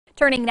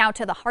Turning now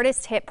to the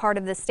hardest hit part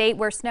of the state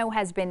where snow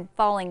has been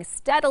falling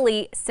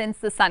steadily since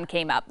the sun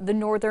came up, the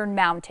northern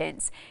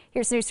mountains.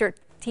 Here's News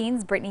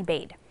 13's Brittany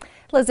Bade.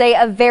 Lizzie,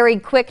 a very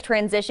quick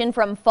transition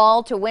from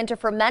fall to winter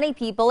for many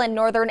people in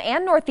northern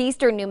and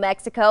northeastern New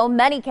Mexico.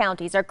 Many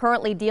counties are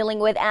currently dealing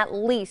with at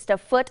least a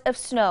foot of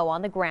snow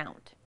on the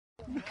ground.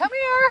 Come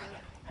here.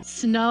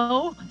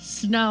 Snow,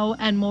 snow,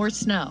 and more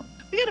snow.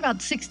 We got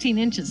about 16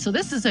 inches, so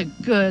this is a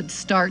good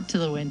start to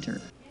the winter.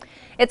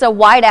 It's a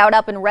whiteout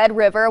up in Red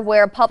River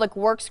where public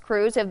works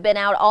crews have been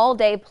out all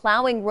day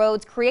plowing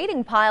roads,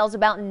 creating piles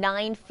about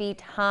 9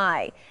 feet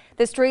high.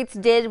 The streets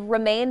did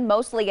remain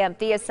mostly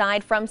empty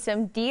aside from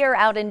some deer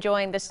out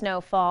enjoying the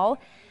snowfall.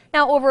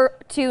 Now over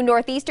to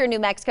northeastern New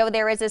Mexico,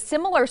 there is a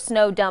similar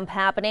snow dump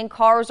happening.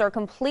 Cars are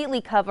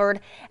completely covered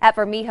at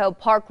Vermejo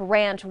Park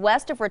Ranch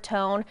west of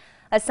Raton.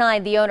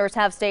 Aside, the owners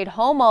have stayed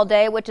home all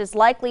day, which is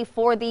likely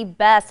for the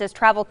best as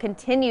travel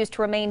continues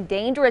to remain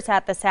dangerous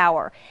at this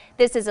hour.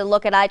 This is a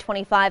look at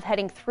I-25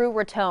 heading through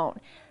Raton.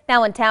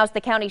 Now in Taos,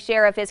 the county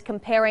sheriff is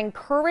comparing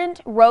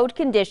current road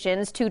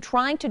conditions to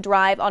trying to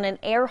drive on an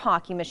air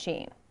hockey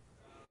machine.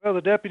 Well,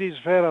 the deputies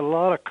have had a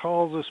lot of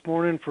calls this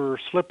morning for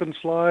slip and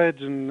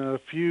slides and a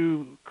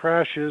few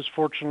crashes.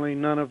 Fortunately,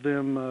 none of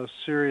them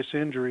serious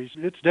injuries.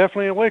 It's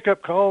definitely a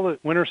wake-up call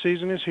that winter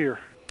season is here.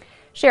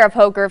 Sheriff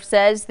Hogarth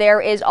says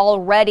there is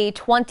already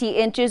 20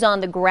 inches on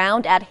the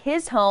ground at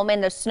his home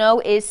and the snow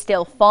is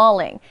still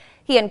falling.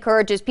 He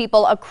encourages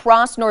people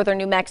across northern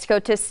New Mexico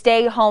to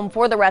stay home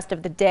for the rest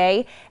of the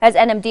day as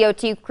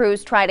NMDOT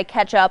crews try to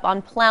catch up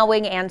on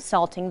plowing and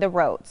salting the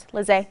roads.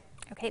 Lizzie.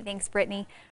 Okay, thanks, Brittany.